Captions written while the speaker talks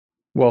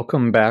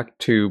Welcome back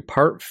to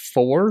part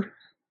 4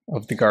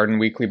 of the Garden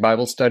Weekly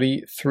Bible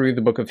Study through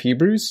the book of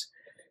Hebrews.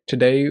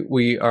 Today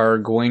we are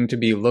going to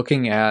be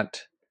looking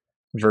at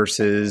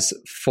verses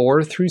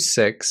 4 through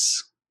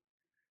 6,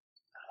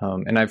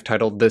 and I've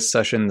titled this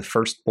session The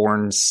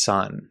Firstborn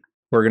Son.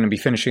 We're going to be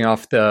finishing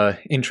off the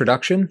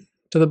introduction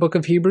to the book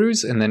of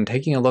Hebrews and then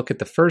taking a look at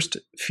the first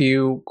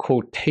few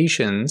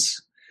quotations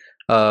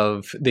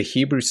of the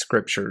Hebrew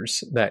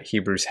scriptures that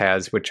Hebrews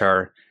has, which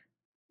are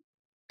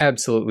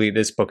absolutely,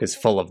 this book is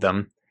full of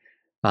them,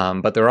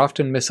 but they're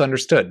often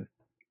misunderstood.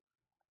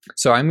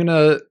 So I'm going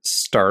to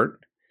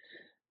start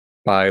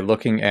by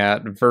looking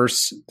at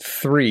verse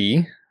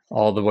 3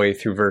 all the way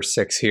through verse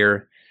 6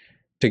 here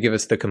to give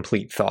us the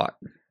complete thought.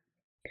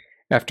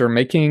 After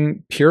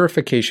making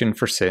purification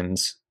for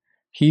sins,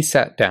 he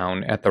sat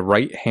down at the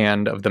right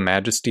hand of the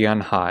Majesty on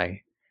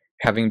high,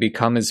 having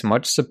become as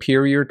much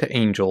superior to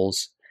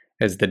angels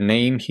as the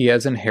name he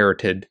has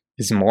inherited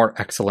is more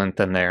excellent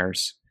than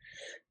theirs.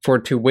 For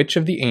to which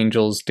of the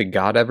angels did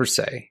God ever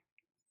say,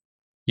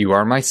 "You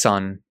are my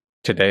son,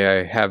 today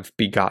I have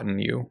begotten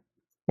you"?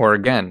 Or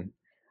again,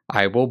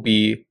 "I will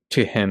be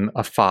to him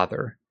a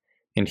father,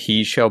 and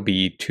he shall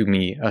be to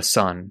me a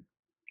son"?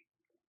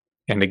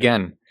 And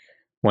again,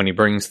 when he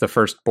brings the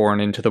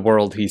firstborn into the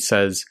world, he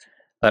says,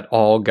 "Let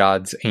all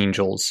God's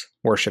angels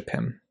worship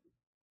him."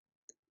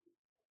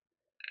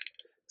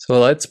 So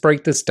let's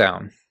break this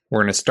down.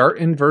 We're going to start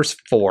in verse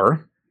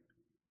 4.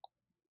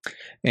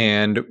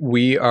 And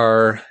we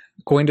are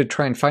going to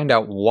try and find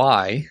out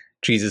why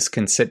Jesus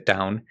can sit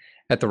down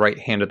at the right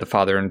hand of the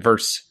Father. In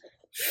verse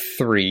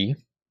 3,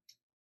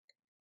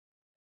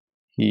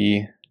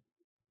 he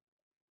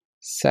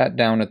sat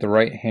down at the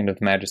right hand of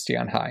the Majesty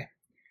on high.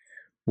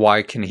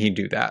 Why can he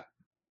do that?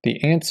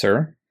 The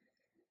answer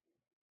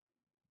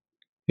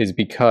is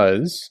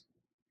because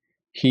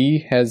he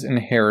has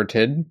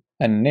inherited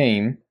a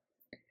name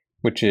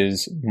which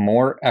is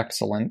more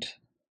excellent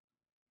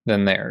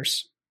than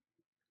theirs.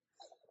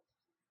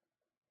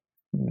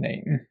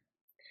 Name.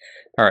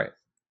 All right.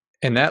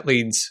 And that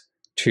leads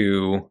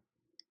to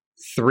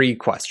 3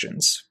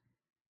 questions.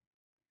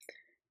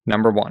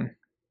 Number 1,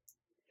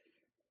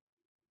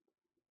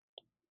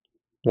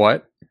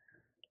 what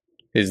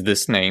is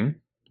this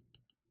name?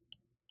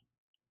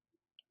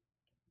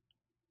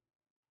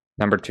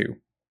 Number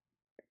 2,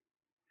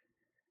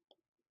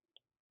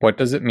 what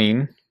does it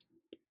mean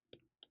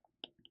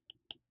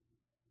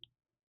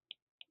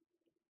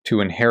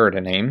to inherit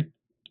a name?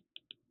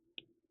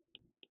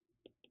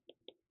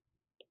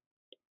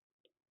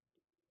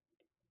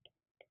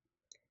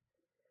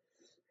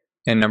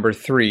 And number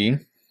 3,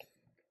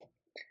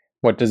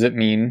 what does it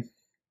mean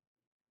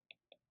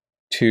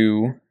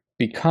to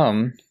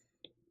become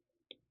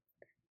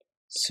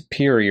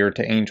superior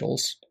to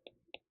angels?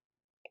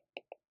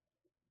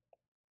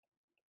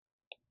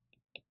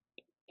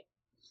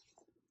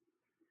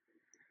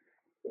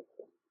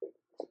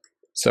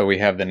 So we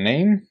have the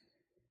name,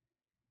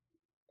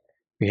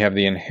 we have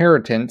the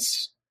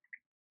inheritance,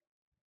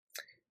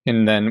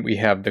 and then we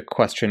have the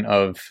question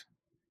of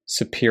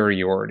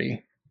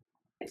superiority.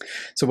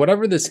 So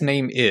whatever this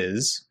name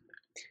is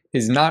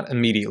not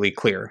immediately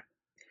clear,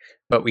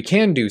 but we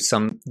can do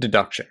some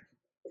deduction.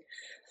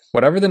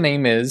 Whatever the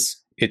name is,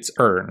 it's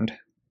earned.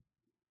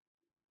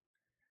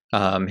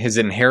 His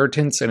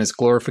inheritance and his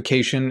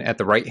glorification at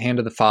the right hand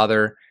of the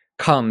Father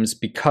comes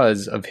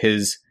because of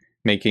his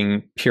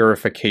making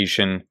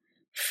purification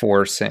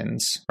for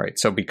sins, right?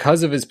 So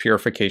because of his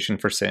purification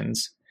for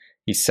sins,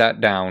 he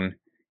sat down,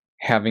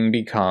 having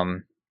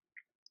become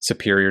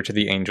superior to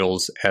the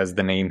angels, as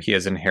the name he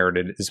has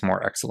inherited is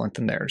more excellent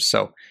than theirs.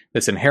 So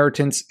this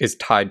inheritance is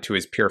tied to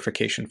his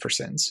purification for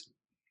sins.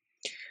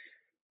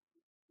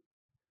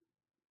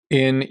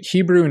 In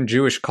Hebrew and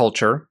Jewish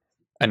culture,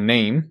 a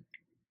name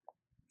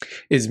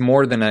is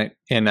more than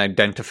an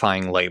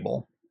identifying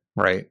label,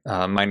 right?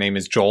 My name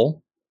is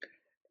Joel,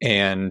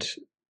 and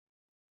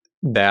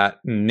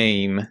that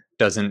name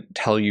doesn't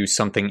tell you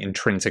something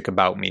intrinsic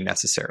about me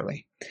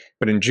necessarily.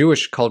 But in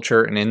Jewish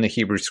culture and in the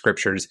Hebrew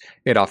scriptures,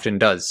 it often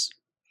does.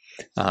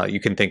 You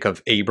can think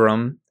of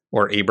Abram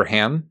or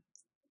Abraham.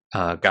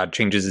 God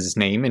changes his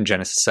name in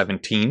Genesis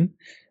 17.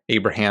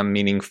 Abraham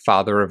meaning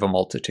father of a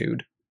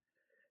multitude.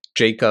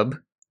 Jacob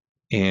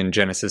in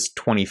Genesis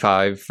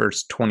 25,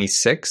 verse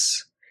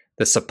 26.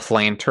 The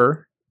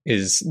supplanter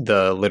is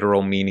the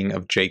literal meaning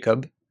of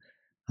Jacob.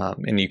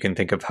 And you can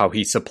think of how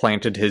he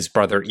supplanted his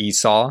brother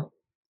Esau.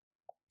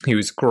 He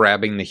was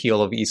grabbing the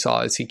heel of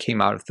Esau as he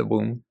came out of the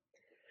womb.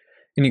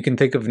 And you can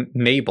think of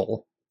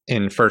Nabal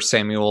in 1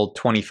 Samuel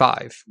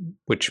 25,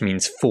 which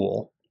means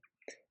fool.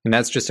 And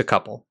that's just a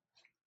couple.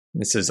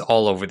 This is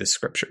all over the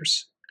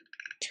scriptures.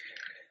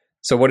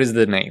 So what is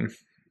the name?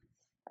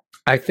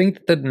 I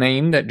think the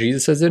name that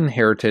Jesus has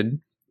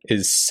inherited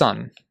is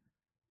Son.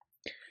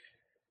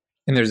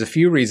 And there's a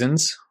few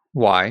reasons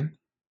why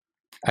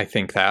I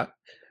think that.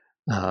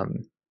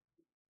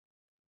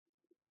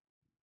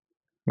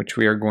 Which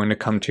we are going to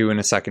come to in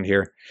a second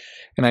here.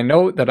 And I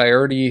know that I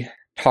already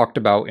talked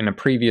about in a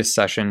previous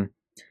session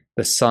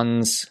the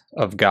sons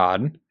of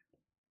God.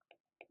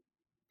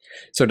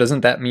 So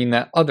doesn't that mean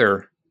that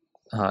other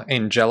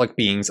angelic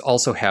beings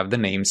also have the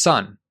name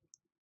Son?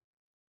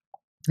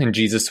 And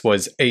Jesus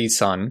was a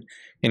son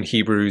in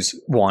Hebrews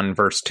 1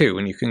 verse 2,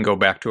 and you can go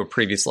back to a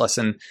previous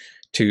lesson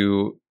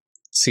to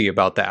see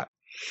about that.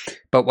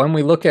 But when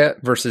we look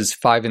at verses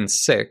 5 and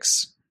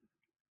 6,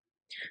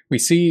 we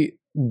see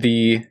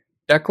the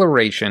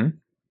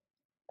declaration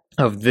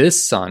of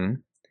this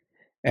Son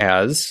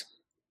as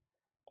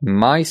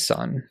my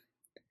Son,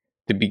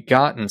 the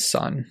begotten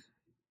Son.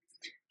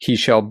 He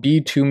shall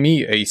be to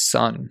me a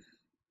son.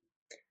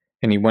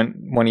 And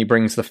when he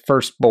brings the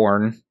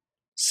firstborn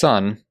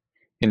son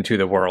into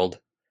the world,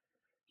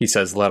 he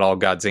says, let all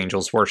God's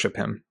angels worship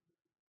him.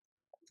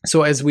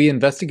 So as we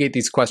investigate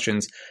these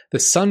questions, the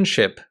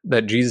sonship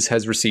that Jesus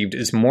has received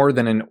is more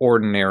than an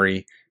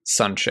ordinary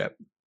sonship.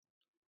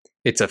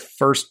 It's a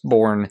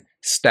firstborn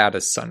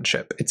status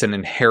sonship. It's an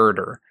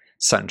inheritor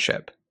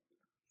sonship.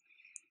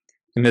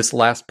 And this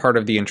last part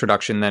of the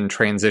introduction then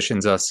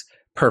transitions us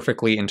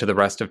perfectly into the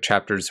rest of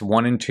chapters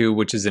 1 and 2,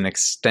 which is an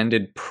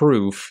extended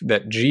proof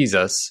that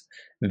Jesus,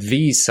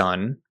 the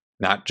Son,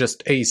 not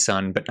just a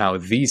son, but now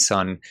the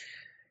Son,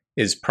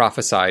 is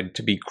prophesied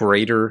to be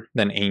greater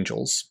than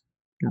angels,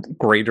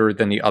 greater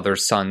than the other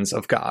sons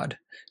of God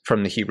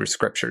from the Hebrew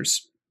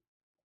Scriptures.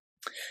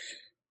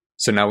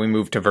 So now we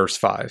move to verse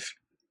 5.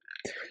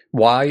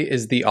 Why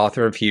is the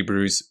author of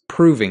Hebrews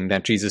proving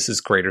that Jesus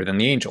is greater than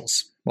the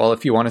angels? Well,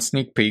 if you want a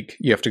sneak peek,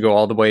 you have to go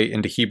all the way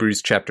into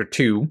Hebrews chapter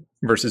 2,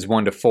 verses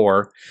 1 to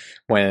 4,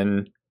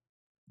 when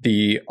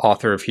the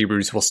author of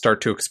Hebrews will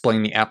start to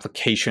explain the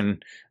application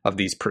of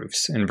these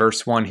proofs. In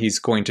verse 1, he's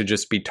going to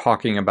just be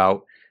talking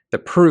about the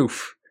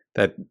proof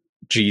that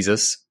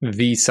Jesus,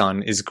 the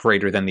Son, is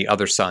greater than the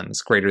other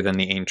sons, greater than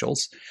the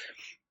angels.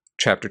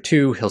 Chapter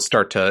 2, he'll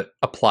start to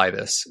apply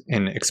this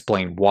and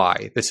explain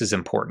why this is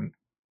important.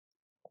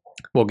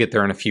 We'll get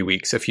there in a few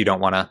weeks if you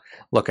don't want to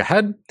look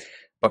ahead.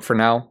 But for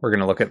now, we're going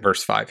to look at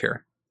verse 5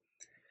 here.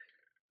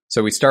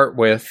 So we start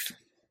with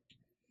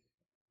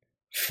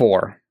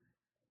 4.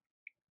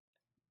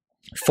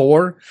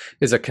 4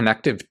 is a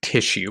connective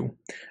tissue,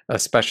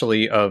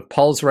 especially of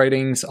Paul's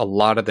writings, a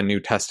lot of the New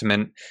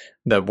Testament.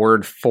 The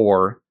word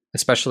for,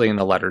 especially in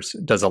the letters,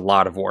 does a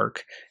lot of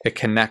work. It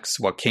connects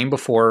what came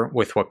before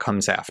with what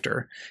comes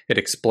after.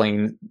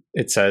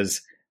 It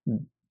says,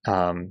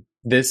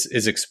 this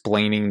is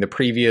explaining the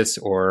previous,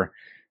 or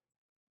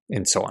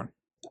and so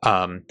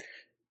on.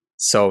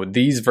 So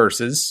these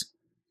verses,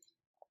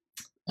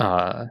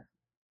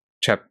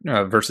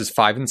 verses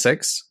 5 and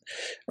 6,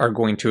 are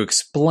going to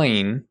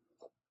explain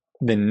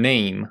the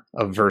name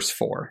of verse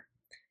 4.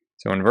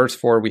 So in verse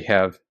 4, we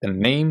have the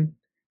name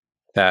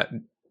that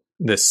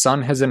the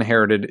Son has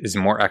inherited is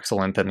more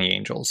excellent than the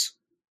angels.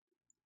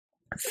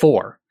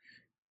 4,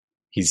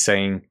 he's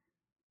saying,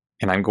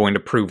 and I'm going to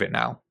prove it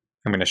now.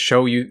 I'm going to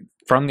show you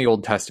from the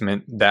Old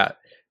Testament that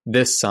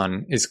this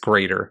Son is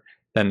greater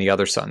than the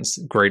other sons,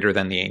 greater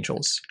than the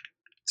angels.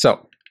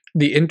 So,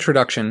 the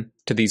introduction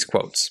to these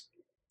quotes.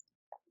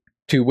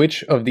 To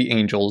which of the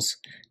angels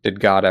did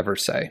God ever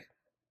say?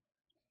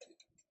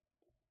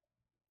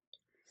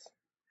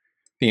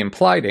 The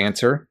implied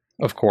answer,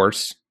 of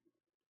course,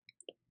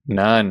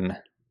 none.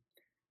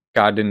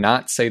 God did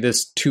not say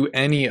this to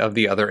any of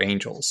the other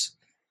angels.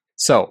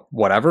 So,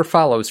 whatever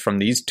follows from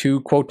these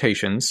two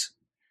quotations,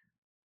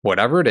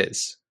 whatever it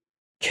is,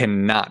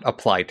 cannot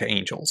apply to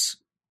angels.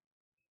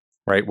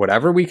 Right?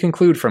 Whatever we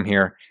conclude from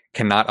here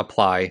cannot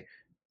apply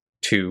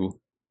to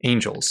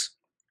angels.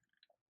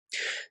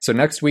 So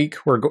next week,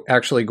 we're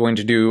actually going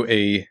to do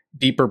a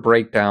deeper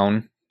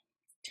breakdown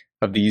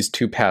of these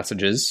two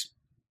passages,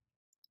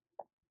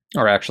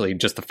 or actually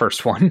just the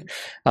first one,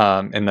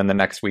 and then the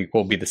next week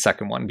will be the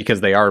second one, because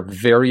they are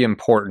very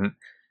important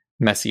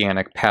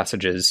messianic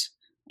passages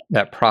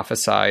that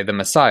prophesy the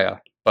Messiah,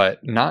 but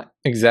not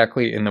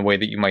exactly in the way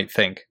that you might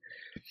think.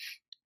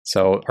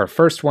 So our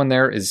first one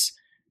there is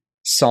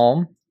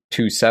Psalm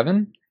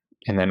 2:7,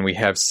 and then we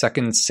have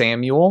 2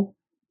 Samuel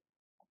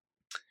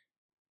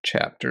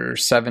chapter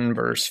 7,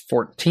 verse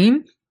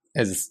 14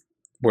 is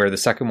where the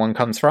second one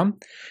comes from.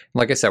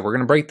 Like I said, we're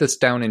going to break this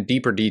down in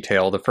deeper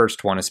detail, the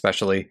first one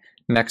especially,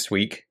 next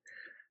week.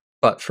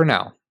 But for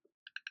now,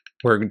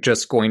 we're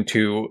just going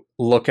to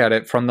look at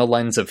it from the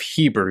lens of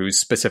Hebrews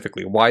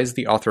specifically. Why is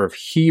the author of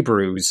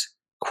Hebrews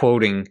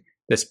quoting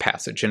this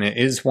passage? And it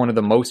is one of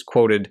the most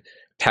quoted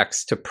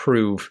texts to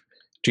prove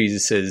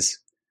Jesus's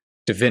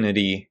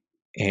divinity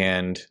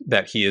and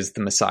that he is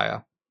the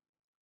Messiah.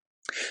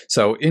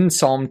 So in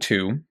Psalm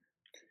 2,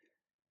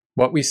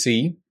 what we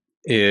see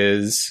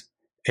is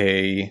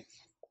a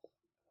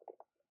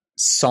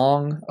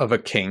song of a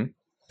king,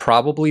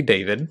 probably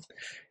David,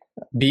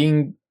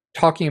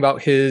 talking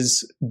about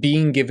his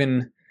being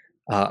given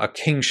a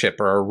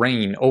kingship or a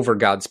reign over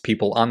God's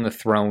people on the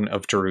throne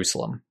of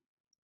Jerusalem.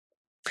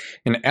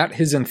 And at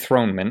his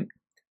enthronement,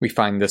 we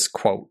find this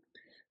quote.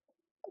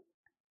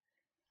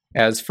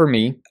 As for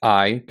me,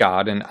 I,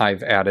 God, and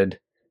I've added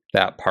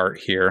that part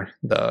here.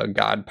 The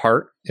God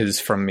part is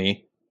from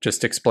me,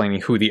 just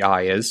explaining who the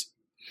I is.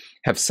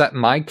 have set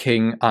my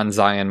king on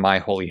Zion, my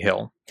holy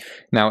hill.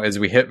 Now, as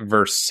we hit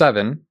verse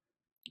 7,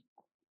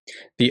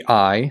 the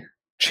I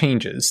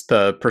changes.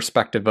 The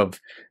perspective of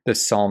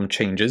this psalm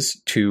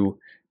changes to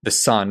the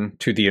Son,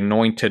 to the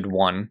anointed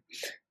one,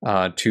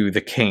 to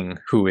the king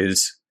who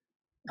is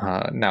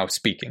now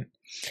speaking.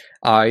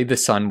 I, the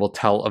Son, will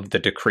tell of the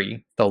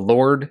decree. The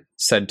Lord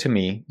said to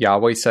me,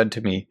 Yahweh said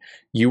to me,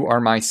 you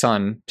are my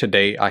son,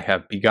 today I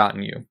have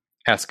begotten you.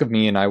 Ask of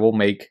me, and I will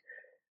make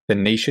the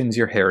nations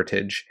your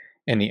heritage,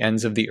 and the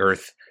ends of the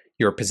earth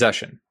your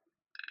possession.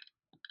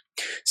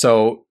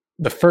 So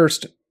the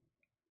first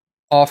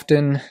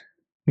often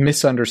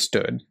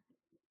misunderstood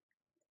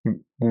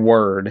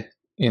word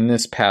in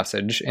this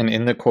passage, and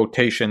in the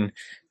quotation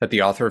that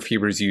the author of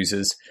Hebrews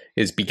uses,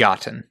 is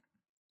begotten.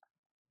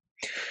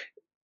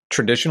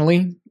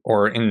 Traditionally,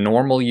 or in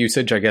normal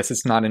usage, I guess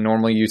it's not in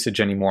normal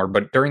usage anymore,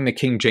 but during the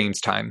King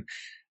James time,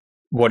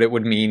 what it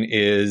would mean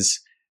is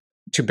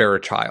to bear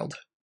a child,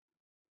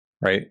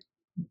 right?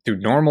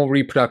 Through normal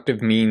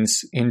reproductive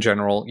means, in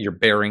general, you're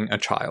bearing a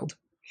child.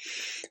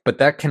 But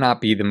that cannot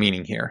be the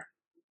meaning here.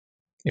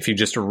 If you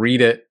just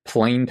read it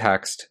plain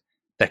text,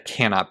 that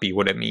cannot be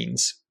what it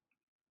means.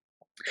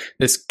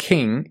 This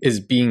king is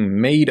being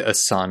made a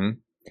son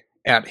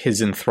at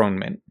his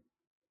enthronement.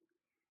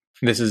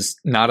 This is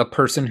not a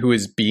person who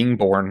is being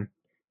born.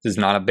 This is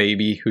not a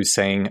baby who's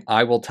saying,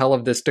 I will tell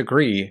of this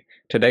decree.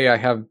 Today I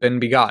have been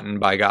begotten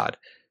by God.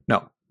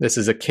 No, this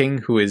is a king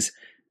who is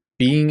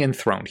being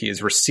enthroned. He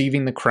is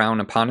receiving the crown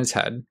upon his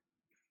head.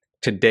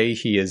 Today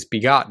he is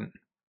begotten.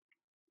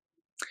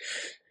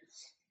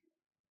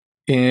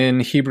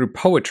 In Hebrew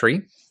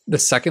poetry, the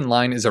second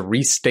line is a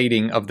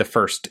restating of the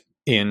first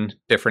in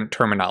different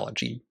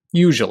terminology.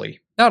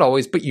 Usually, not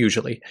always, but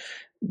usually.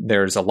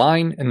 There's a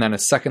line and then a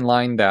second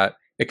line that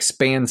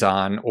expands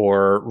on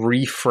or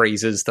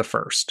rephrases the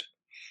first.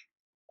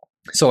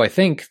 So I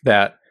think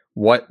that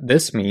what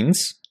this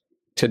means,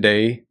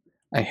 today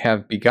I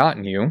have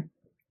begotten you,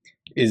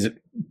 is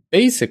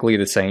basically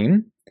the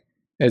same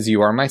as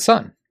you are my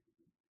son.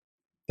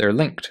 They're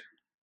linked.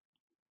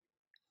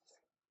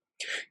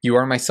 You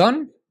are my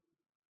son.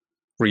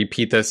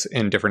 Repeat this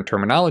in different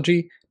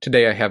terminology.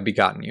 Today I have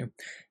begotten you.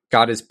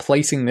 God is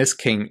placing this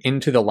king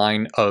into the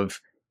line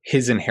of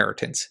his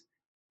inheritance.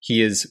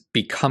 He is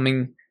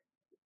becoming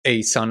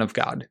a son of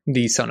God,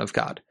 the Son of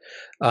God.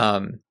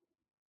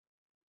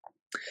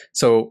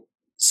 So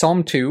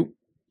Psalm 2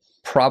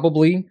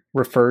 probably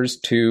refers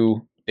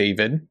to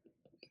David.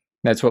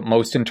 That's what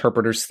most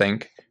interpreters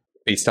think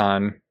based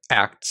on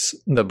Acts,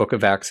 the book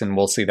of Acts, and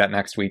we'll see that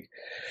next week.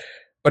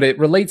 But it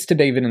relates to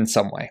David in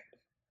some way.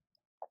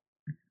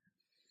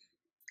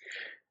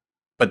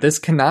 But this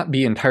cannot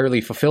be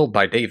entirely fulfilled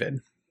by David.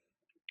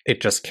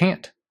 It just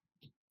can't.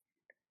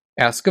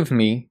 Ask of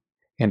me,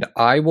 and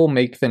I will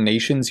make the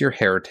nations your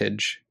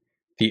heritage,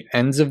 the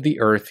ends of the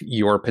earth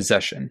your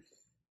possession.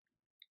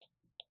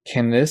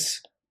 Can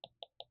this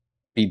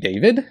be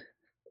David?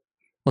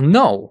 Well,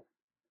 no.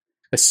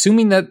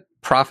 Assuming that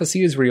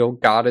prophecy is real,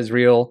 God is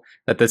real,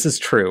 that this is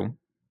true,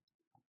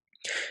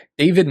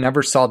 David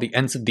never saw the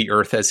ends of the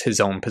earth as his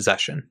own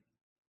possession.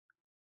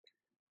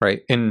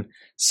 Right? In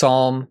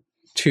Psalm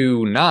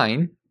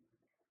 2:9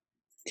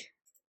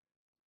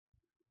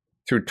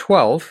 through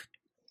 12,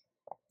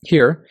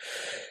 here,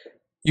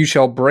 you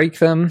shall break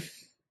them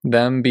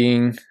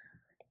being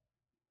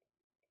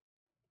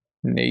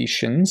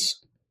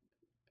nations,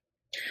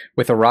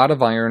 with a rod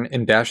of iron,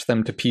 and dash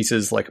them to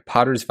pieces like a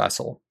potter's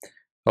vessel.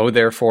 O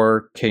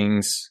therefore,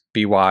 kings,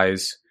 be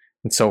wise,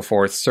 and so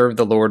forth. Serve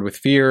the Lord with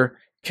fear.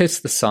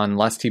 Kiss the Son,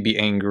 lest he be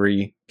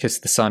angry. Kiss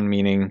the Son,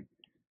 meaning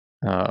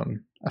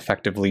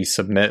effectively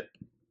submit.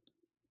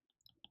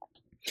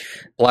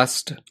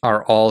 Blessed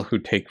are all who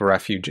take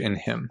refuge in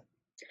him.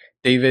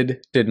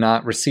 David did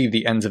not receive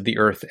the ends of the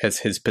earth as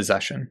his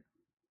possession.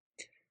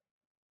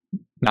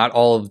 Not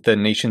all of the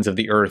nations of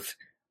the earth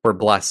were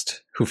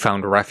blessed who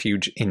found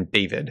refuge in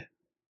David.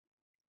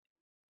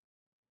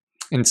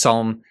 In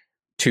Psalm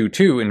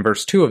 2:2, in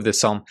verse 2 of this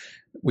psalm,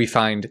 we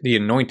find the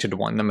anointed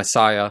one, the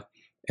Messiah,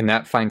 and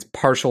that finds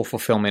partial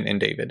fulfillment in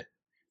David.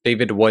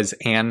 David was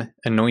an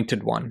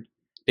anointed one.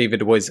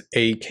 David was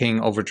a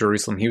king over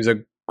Jerusalem. He was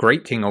a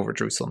great king over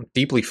Jerusalem,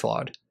 deeply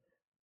flawed,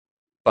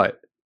 but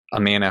a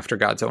man after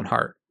God's own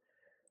heart.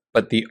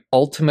 But the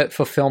ultimate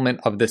fulfillment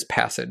of this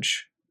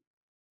passage,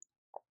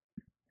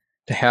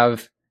 to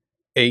have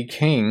a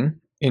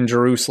king in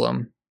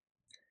Jerusalem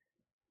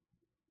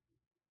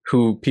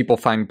who people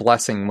find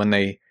blessing when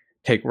they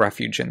take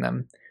refuge in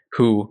them,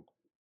 who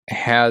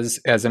has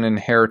as an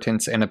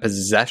inheritance and a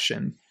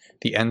possession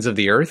the ends of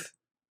the earth,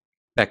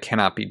 that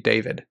cannot be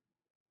David.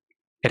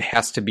 It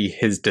has to be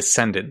his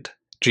descendant,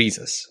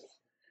 Jesus.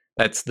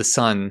 That's the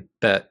son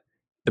that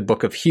the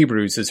book of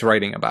Hebrews is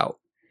writing about.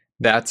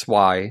 That's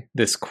why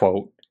this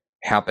quote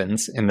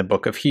happens in the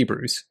book of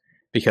Hebrews,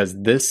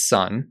 because this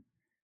son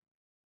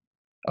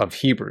of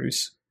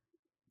Hebrews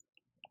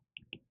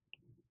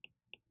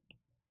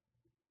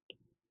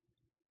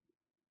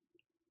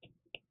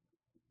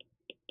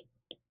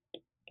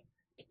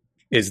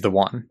is the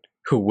one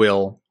who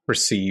will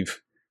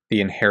receive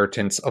the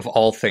inheritance of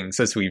all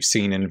things, as we've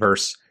seen in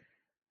verse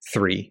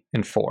 3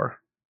 and 4.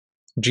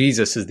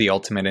 Jesus is the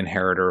ultimate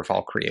inheritor of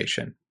all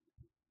creation.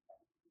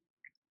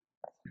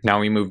 Now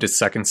we move to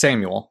 2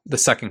 Samuel, the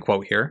second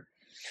quote here.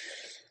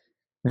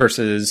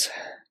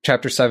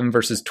 Chapter 7,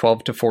 verses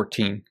 12 to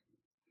 14.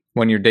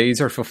 When your days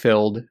are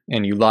fulfilled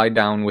and you lie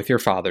down with your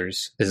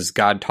fathers, this is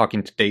God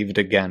talking to David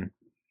again.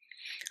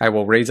 I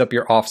will raise up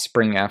your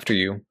offspring after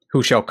you,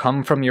 who shall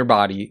come from your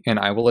body, and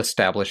I will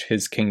establish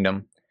his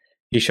kingdom.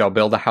 He shall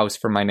build a house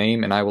for my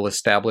name, and I will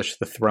establish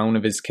the throne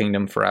of his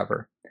kingdom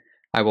forever.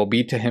 I will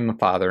be to him a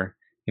father,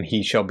 and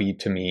he shall be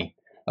to me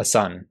a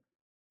son.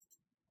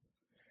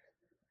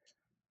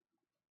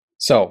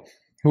 So,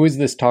 who is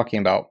this talking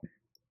about?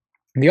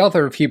 The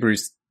author of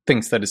Hebrews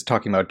thinks that it's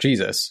talking about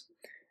Jesus.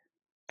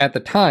 At the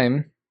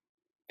time,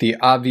 the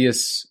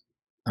obvious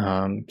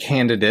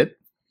candidate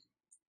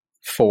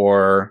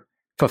for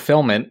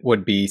fulfillment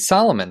would be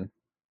Solomon.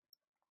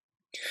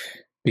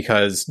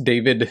 Because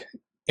David,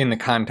 in the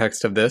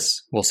context of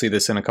this, we'll see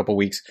this in a couple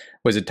weeks,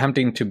 was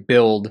attempting to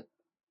build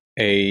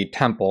a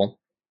temple.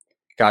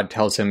 God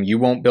tells him, you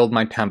won't build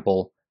my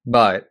temple,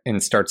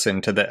 and starts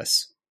into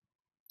this.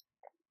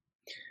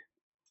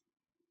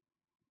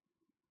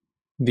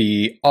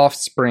 The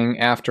offspring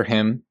after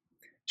him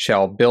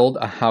shall build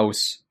a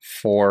house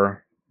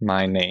for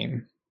my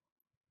name.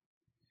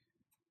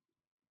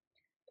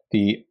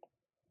 The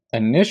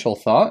initial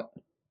thought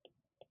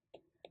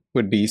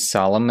would be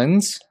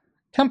Solomon's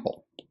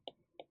temple.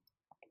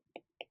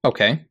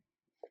 Okay,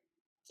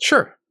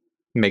 sure,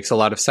 makes a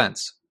lot of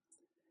sense.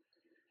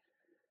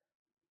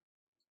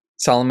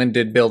 Solomon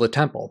did build a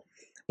temple,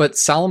 but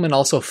Solomon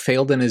also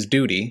failed in his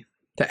duty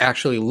to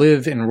actually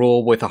live and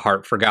rule with a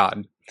heart for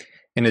God.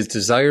 And his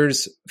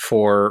desires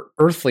for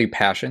earthly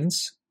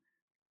passions,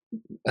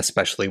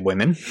 especially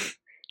women,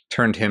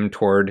 turned him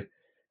toward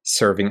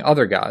serving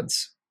other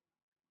gods.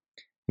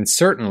 And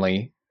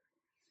certainly,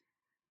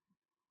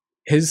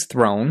 his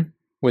throne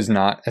was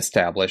not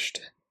established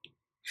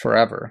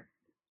forever.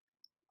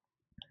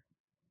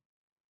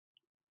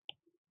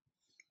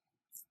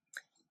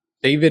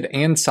 David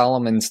and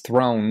Solomon's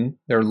throne,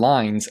 their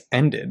lines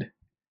ended.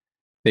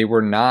 They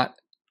were not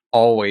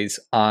always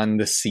on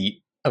the seat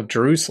of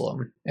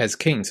Jerusalem as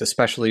kings,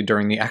 especially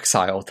during the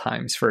exile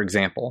times, for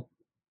example.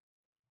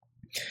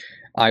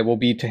 I will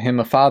be to him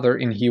a father,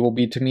 and he will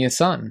be to me a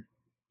son.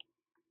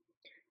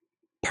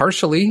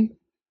 Partially,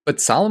 but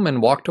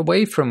Solomon walked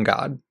away from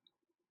God.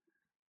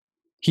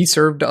 He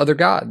served other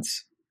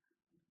gods.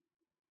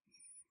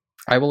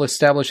 I will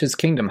establish his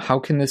kingdom. How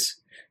can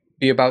this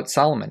be about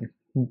Solomon?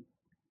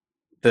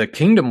 The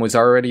kingdom was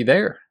already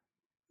there.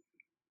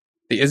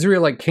 The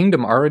Israelite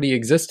kingdom already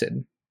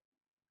existed.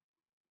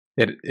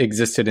 It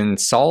existed in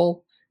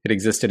Saul, it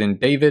existed in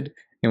David,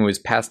 and was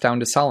passed down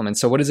to Solomon.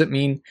 So what does it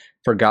mean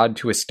for God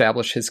to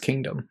establish his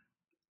kingdom?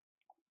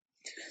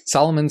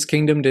 Solomon's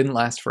kingdom didn't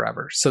last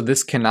forever, so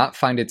this cannot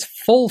find its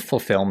full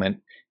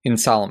fulfillment in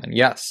Solomon.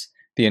 Yes,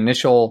 the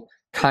initial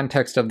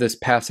context of this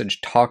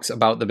passage talks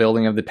about the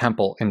building of the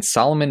temple, and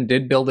Solomon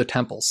did build a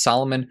temple.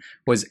 Solomon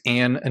was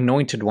an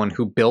anointed one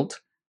who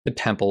built the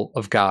temple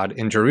of God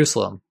in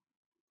Jerusalem.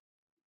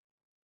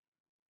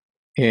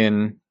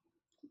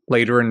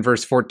 Later in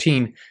verse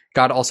 14,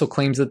 God also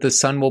claims that the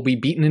son will be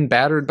beaten and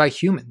battered by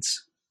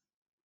humans.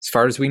 As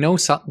far as we know,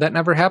 that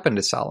never happened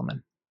to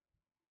Solomon.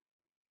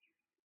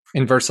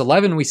 In verse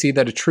 11, we see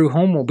that a true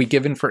home will be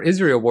given for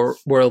Israel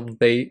where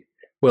they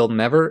will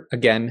never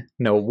again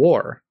know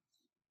war.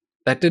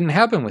 That didn't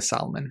happen with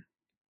Solomon.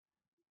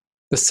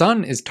 The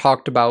son that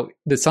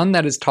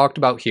is talked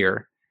about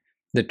here,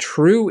 the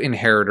true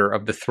inheritor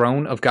of the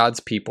throne of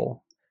God's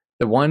people,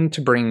 the one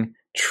to bring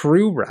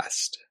true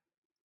rest.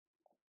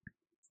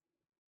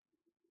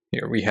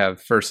 Here we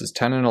have verses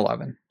 10 and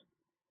 11.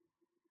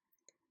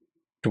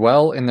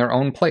 Dwell in their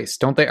own place.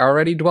 Don't they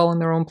already dwell in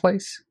their own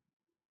place?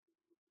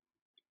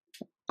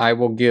 I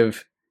will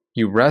give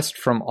you rest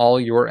from all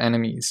your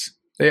enemies.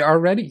 They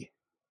already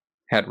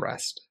had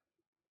rest.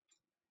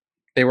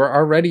 They were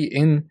already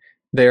in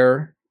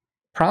their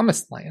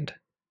promised land.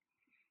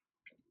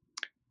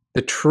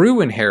 The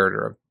true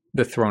inheritor of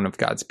the throne of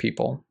God's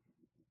people,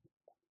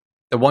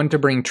 the one to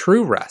bring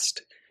true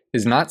rest,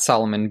 is not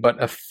Solomon,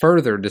 but a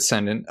further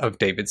descendant of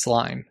David's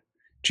line,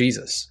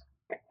 Jesus.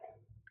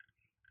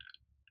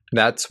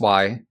 That's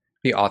why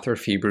the author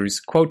of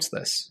Hebrews quotes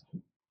this.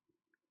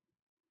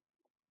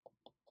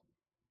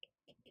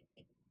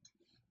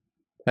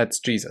 That's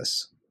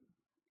Jesus.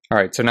 All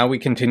right, so now we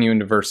continue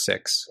into verse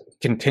 6. It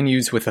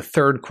continues with a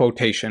third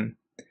quotation,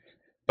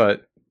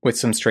 but with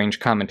some strange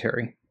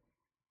commentary.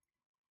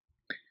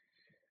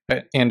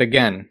 And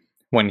again,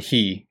 when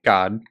he,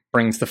 God,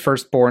 brings the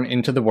firstborn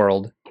into the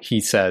world, he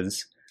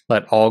says,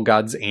 let all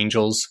God's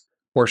angels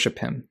worship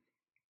him.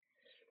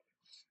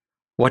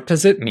 What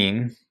does it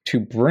mean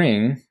to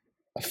bring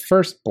a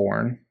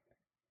firstborn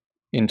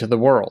into the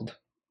world?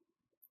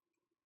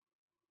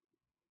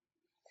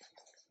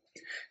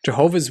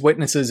 Jehovah's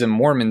Witnesses and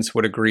Mormons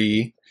would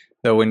agree,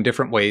 though in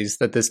different ways,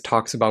 that this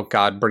talks about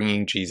God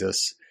bringing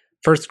Jesus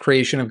first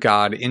creation of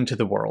God into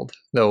the world,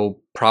 though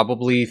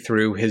probably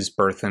through his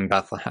birth in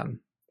Bethlehem.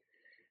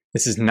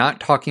 This is not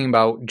talking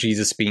about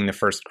Jesus being the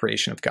first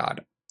creation of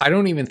God. I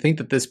don't even think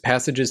that this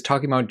passage is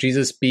talking about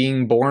Jesus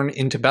being born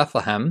into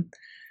Bethlehem,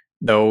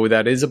 though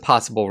that is a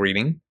possible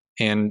reading,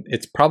 and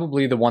it's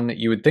probably the one that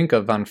you would think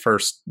of on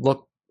first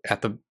look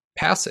at the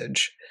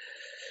passage.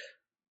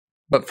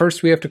 But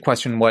first we have to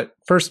question what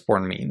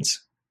firstborn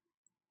means.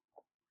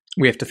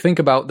 We have to think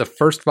about the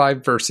first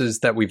 5 verses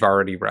that we've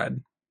already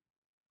read.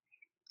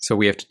 So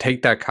we have to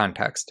take that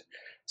context.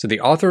 So the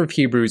author of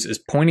Hebrews is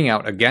pointing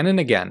out again and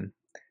again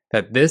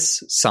that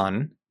this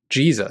son,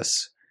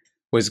 Jesus,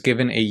 was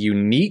given a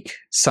unique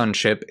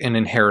sonship and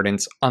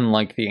inheritance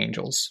unlike the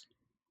angels.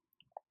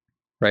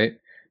 Right?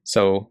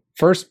 So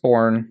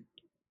firstborn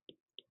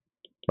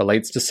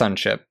relates to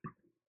sonship,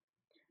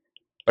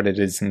 but it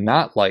is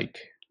not like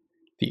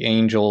the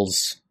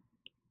angels,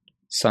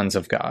 sons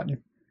of God.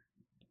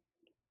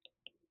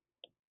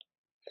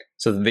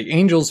 So the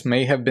angels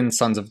may have been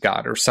sons of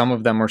God, or some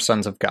of them were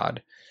sons of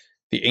God.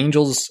 The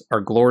angels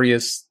are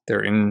glorious,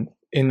 they're in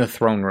the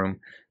throne room,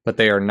 but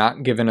they are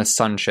not given a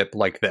sonship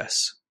like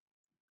this.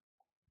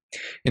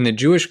 In the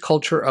Jewish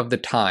culture of the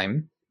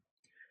time,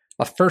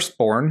 a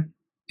firstborn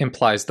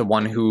implies the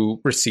one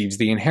who receives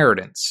the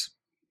inheritance.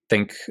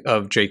 Think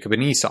of Jacob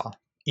and Esau.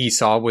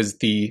 Esau was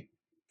the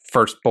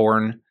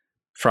firstborn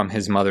from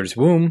his mother's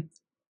womb.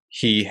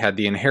 He had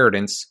the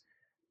inheritance,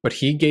 but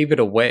he gave it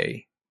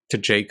away to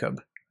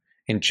Jacob.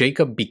 And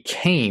Jacob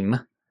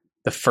became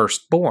the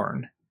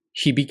firstborn.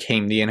 He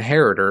became the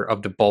inheritor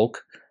of the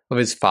bulk of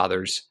his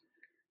father's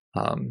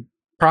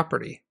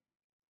property.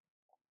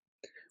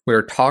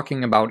 We're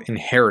talking about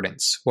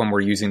inheritance when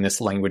we're using this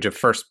language of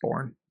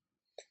firstborn.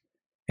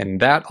 And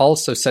that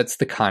also sets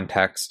the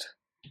context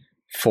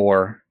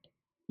for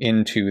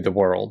into the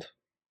world.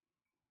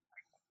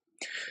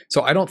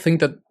 So I don't think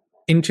that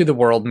into the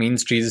world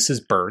means Jesus'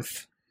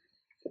 birth.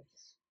 Let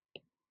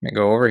me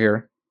go over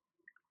here.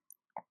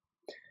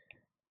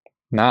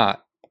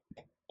 Not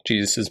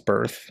Jesus'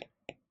 birth.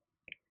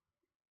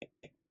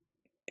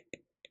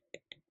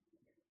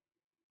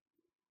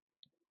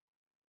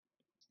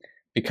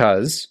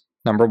 Because,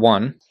 number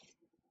one,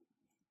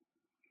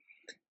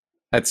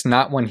 that's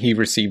not when he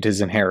received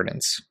his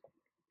inheritance.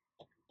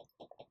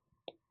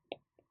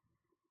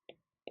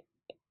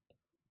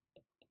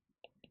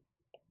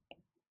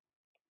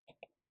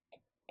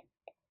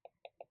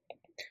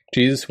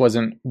 Jesus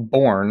wasn't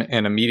born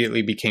and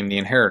immediately became the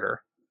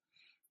inheritor.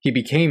 He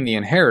became the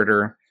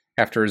inheritor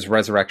after his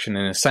resurrection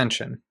and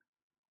ascension.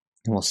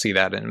 And we'll see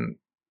that in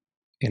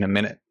a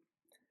minute.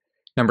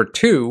 Number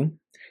two,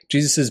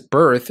 Jesus'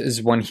 birth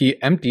is when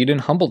he emptied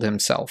and humbled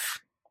himself.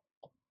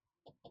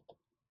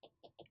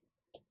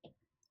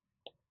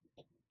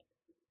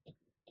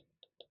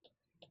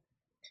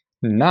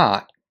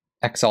 Not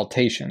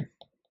exaltation.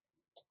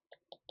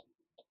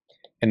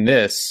 And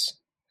this,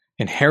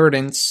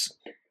 inheritance,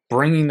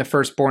 bringing the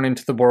firstborn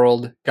into the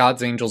world,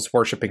 God's angels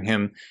worshiping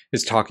him,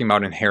 is talking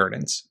about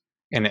inheritance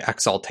and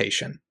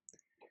exaltation.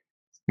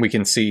 We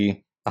can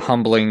see the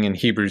humbling in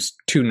Hebrews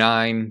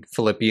 2:9,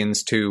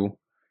 Philippians 2.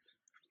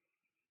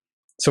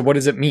 So what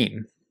does it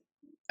mean?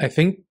 I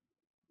think,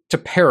 to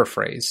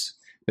paraphrase,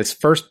 this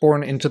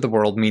firstborn into the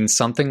world means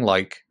something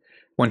like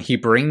when he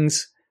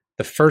brings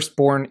the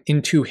firstborn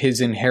into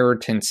his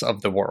inheritance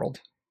of the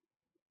world.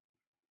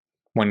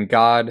 When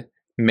God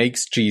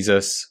makes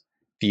Jesus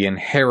the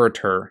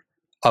inheritor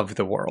of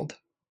the world.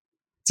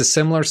 It's a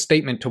similar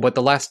statement to what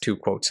the last 2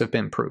 quotes have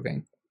been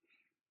proving.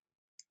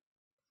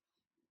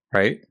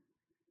 Right?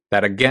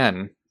 That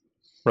again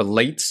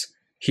relates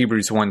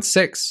Hebrews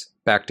 1:6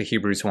 back to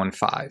Hebrews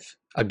 1:5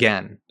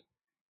 again,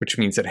 which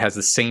means it has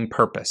the same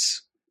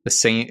purpose.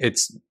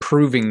 It's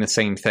proving the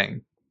same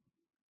thing.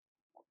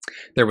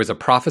 There was a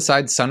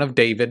prophesied son of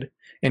David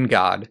in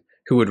God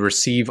who would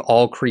receive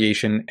all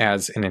creation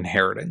as an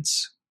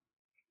inheritance.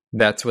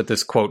 That's what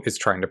this quote is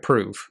trying to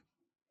prove.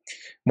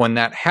 When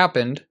that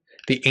happened,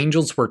 the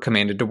angels were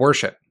commanded to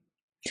worship.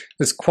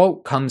 This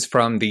quote comes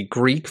from the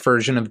Greek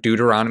version of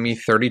Deuteronomy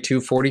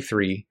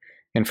 32:43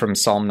 and from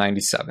Psalm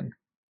 97.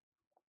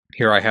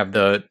 Here I have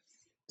the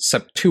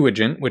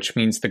Septuagint, which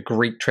means the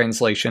Greek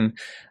translation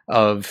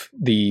of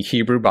the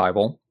Hebrew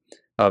Bible,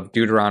 of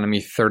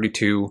Deuteronomy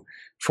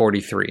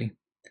 32:43.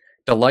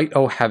 Delight,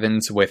 O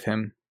heavens, with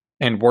him,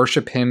 and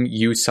worship him,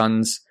 you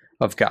sons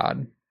of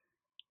God.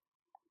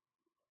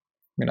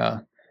 I'm going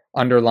to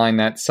underline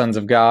that, sons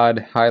of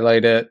God,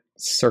 highlight it,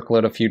 circle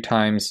it a few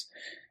times.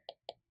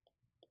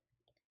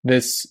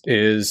 This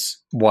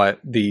is what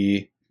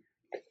the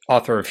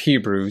author of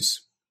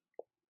Hebrews,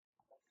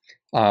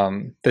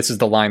 this is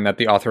the line that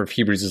the author of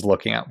Hebrews is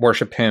looking at.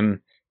 Worship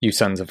him, you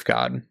sons of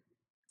God.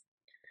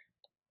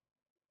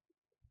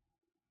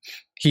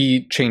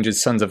 He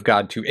changes sons of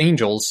God to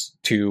angels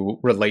to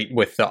relate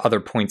with the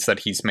other points that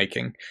he's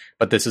making.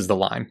 But this is the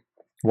line.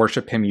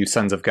 Worship him, you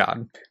sons of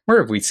God. Where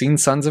have we seen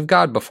sons of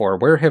God before?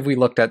 Where have we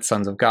looked at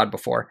sons of God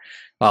before?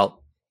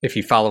 Well, if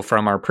you follow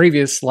from our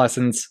previous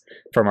lessons,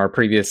 from our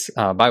previous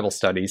Bible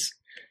studies,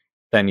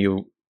 then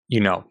you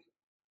know.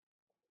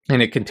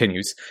 And it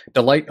continues,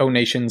 delight, O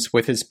nations,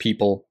 with his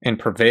people, and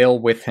prevail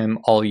with him,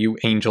 all you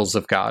angels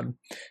of God.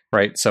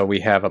 Right? So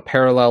we have a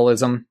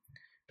parallelism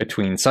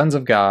between sons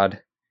of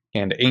God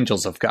and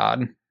angels of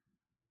God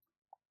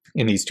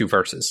in these two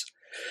verses.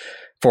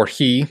 For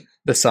he,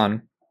 the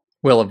Son,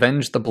 will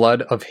avenge the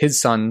blood of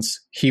his sons.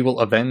 He will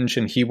avenge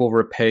and he will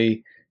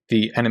repay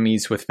the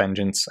enemies with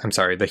vengeance. I'm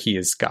sorry, the he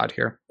is God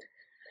here.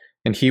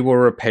 And he will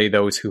repay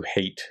those who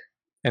hate.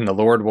 And the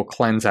Lord will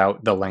cleanse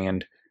out the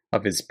land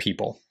of his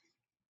people.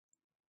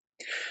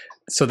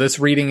 So this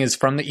reading is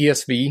from the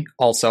ESV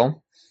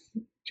also.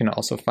 You can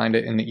also find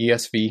it in the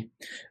ESV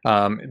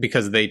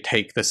because they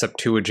take the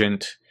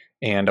Septuagint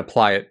and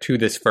apply it to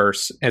this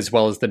verse, as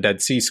well as the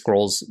Dead Sea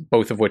Scrolls,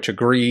 both of which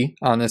agree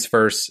on this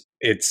verse.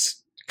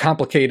 It's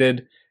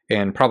complicated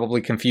and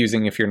probably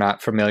confusing if you're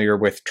not familiar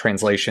with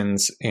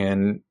translations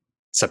in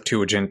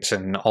Septuagint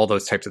and all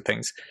those types of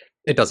things.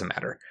 It doesn't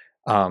matter.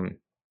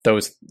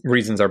 Those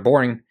reasons are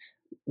boring.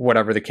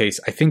 Whatever the case,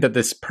 I think that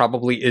this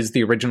probably is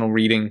the original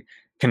reading,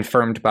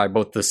 confirmed by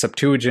both the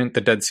Septuagint,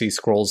 the Dead Sea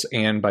Scrolls,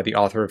 and by the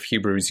author of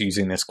Hebrews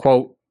using this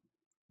quote.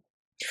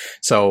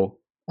 So,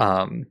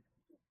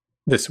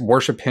 this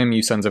worship him,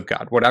 you sons of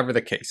God, whatever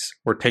the case,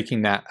 we're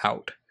taking that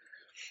out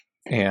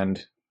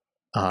and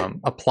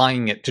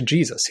applying it to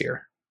Jesus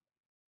here.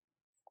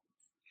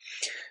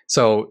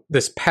 So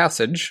this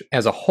passage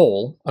as a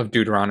whole of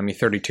Deuteronomy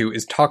 32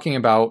 is talking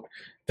about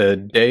the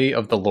day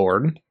of the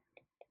Lord,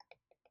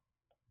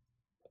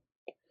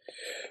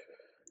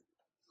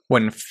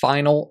 when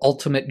final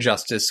ultimate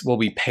justice will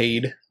be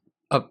paid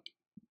up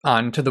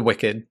onto the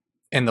wicked,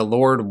 and the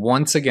Lord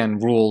once again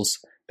rules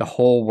the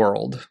whole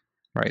world.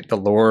 Right? The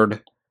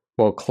Lord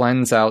will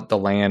cleanse out the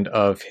land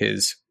of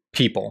his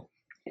people.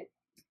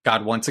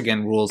 God once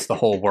again rules the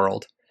whole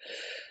world.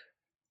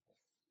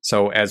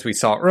 So as we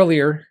saw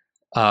earlier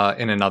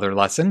in another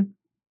lesson,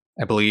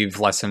 I believe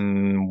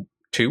lesson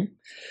 2,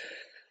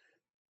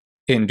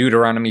 in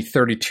Deuteronomy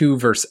 32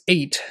 verse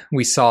 8,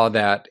 we saw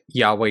that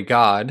Yahweh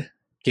God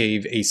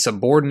gave a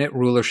subordinate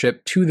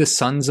rulership to the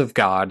sons of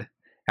God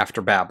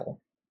after Babel.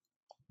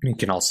 You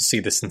can also see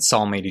this in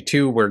Psalm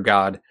 82, where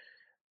God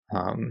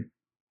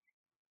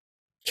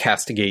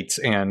castigates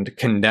and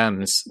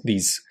condemns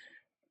these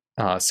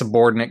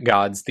subordinate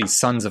gods, these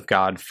sons of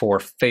God, for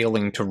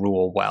failing to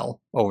rule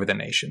well over the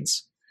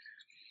nations.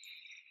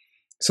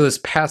 So this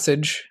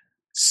passage,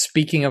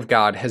 speaking of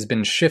God, has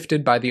been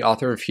shifted by the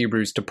author of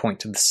Hebrews to point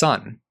to the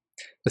Son.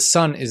 The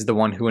Son is the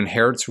one who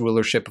inherits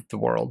rulership of the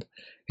world,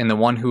 and the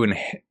one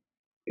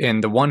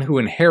who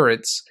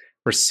inherits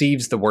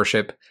receives the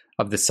worship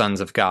of the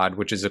sons of God,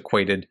 which is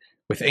equated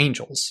with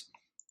angels.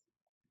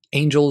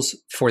 Angels,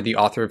 for the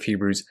author of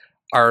Hebrews,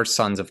 are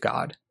sons of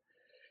God.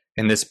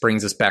 And this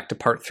brings us back to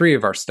part 3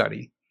 of our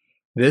study.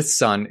 This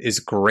son is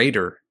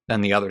greater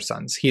than the other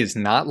sons. He is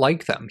not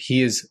like them.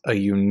 He is a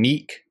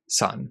unique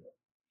son,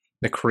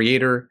 the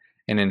creator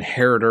and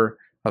inheritor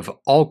of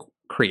all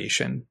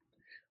creation,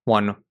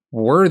 one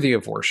worthy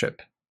of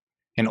worship,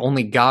 and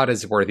only God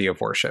is worthy of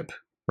worship.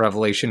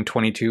 Revelation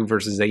 22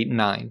 verses 8 and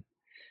 9.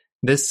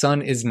 This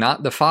son is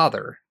not the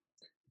Father,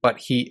 but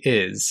he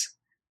is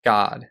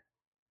God.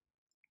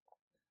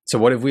 So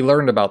what have we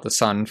learned about the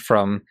Son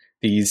from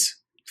these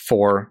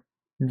 3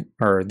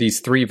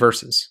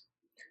 verses?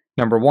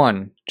 Number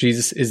 1,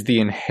 Jesus is the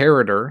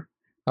inheritor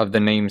of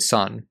the name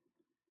Son.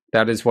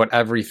 That is what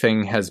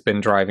everything has been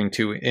driving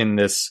to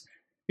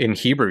in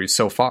Hebrews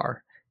so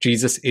far.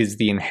 Jesus is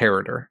the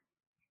inheritor.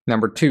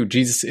 Number 2,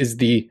 Jesus is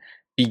the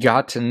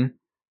begotten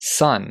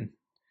Son,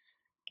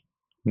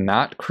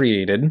 not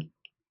created,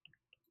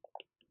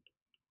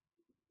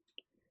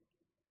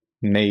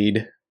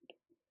 made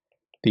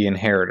the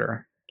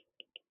inheritor.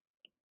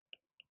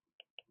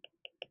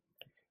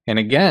 And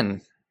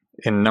again,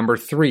 in number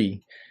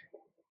 3,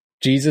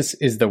 Jesus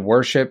is the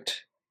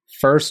worshipped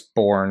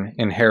firstborn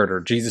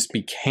inheritor. Jesus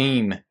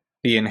became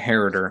the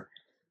inheritor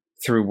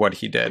through what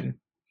he did.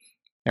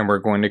 And we're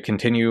going to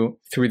continue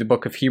through the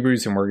book of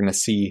Hebrews, and we're going to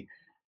see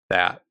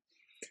that.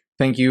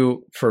 Thank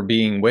you for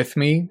being with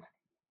me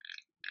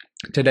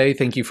today.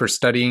 Thank you for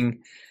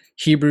studying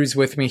Hebrews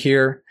with me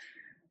here.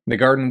 The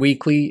Garden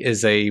Weekly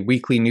is a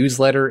weekly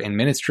newsletter and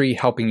ministry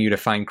helping you to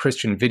find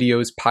Christian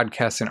videos,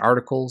 podcasts, and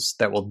articles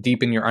that will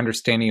deepen your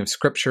understanding of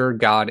Scripture,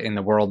 God, and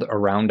the world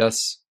around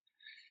us.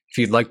 If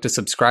you'd like to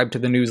subscribe to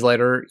the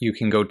newsletter, you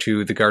can go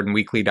to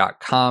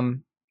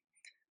thegardenweekly.com.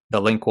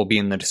 The link will be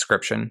in the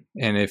description.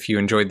 And if you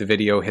enjoyed the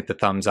video, hit the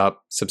thumbs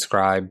up,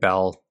 subscribe,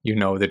 bell, you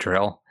know the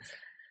drill.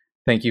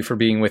 Thank you for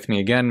being with me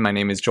again. My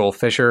name is Joel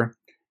Fisher,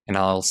 and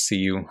I'll see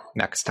you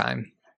next time.